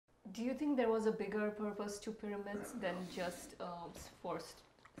Do you think there was a bigger purpose to pyramids than just for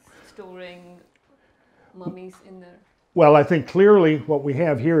storing mummies in there? Well, I think clearly what we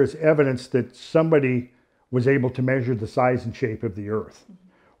have here is evidence that somebody was able to measure the size and shape of the earth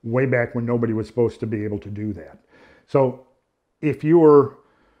way back when nobody was supposed to be able to do that. So if you were,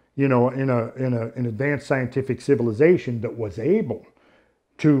 you know, in an advanced scientific civilization that was able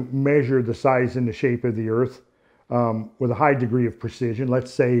to measure the size and the shape of the earth with a high degree of precision,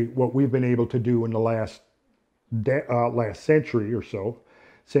 let's say what we've been able to do in the last century or so,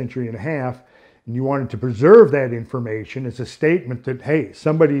 century and a half, and you wanted to preserve that information, it's a statement that, hey,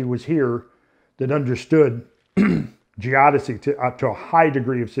 somebody was here that understood geodesy to a high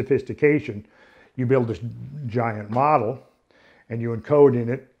degree of sophistication. You build this giant model and you encode in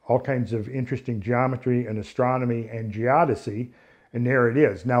it all kinds of interesting geometry and astronomy and geodesy, and there it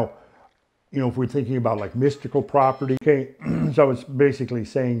is. Now, you know, if we're thinking about like mystical property, okay, so I was basically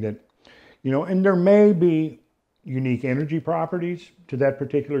saying that, you know, and there may be unique energy properties to that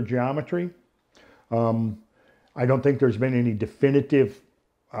particular geometry. I don't think there's been any definitive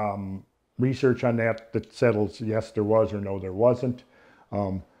research on that that settles yes there was or no there wasn't.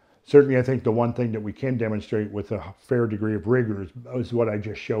 Certainly I think the one thing that we can demonstrate with a fair degree of rigor is what I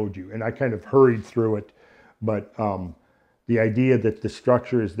just showed you, and I kind of hurried through it, but the idea that the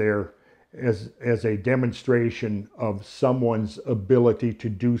structure is there as a demonstration of someone's ability to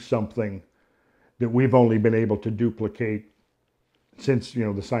do something that we've only been able to duplicate since, you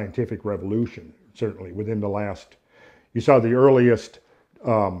know, the scientific revolution, certainly within the last, you saw the earliest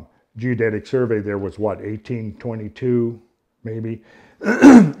geodetic survey there was what, 1822 maybe,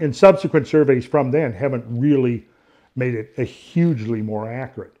 and subsequent surveys from then haven't really made it a hugely more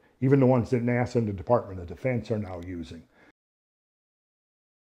accurate, even the ones that NASA and the Department of Defense are now using.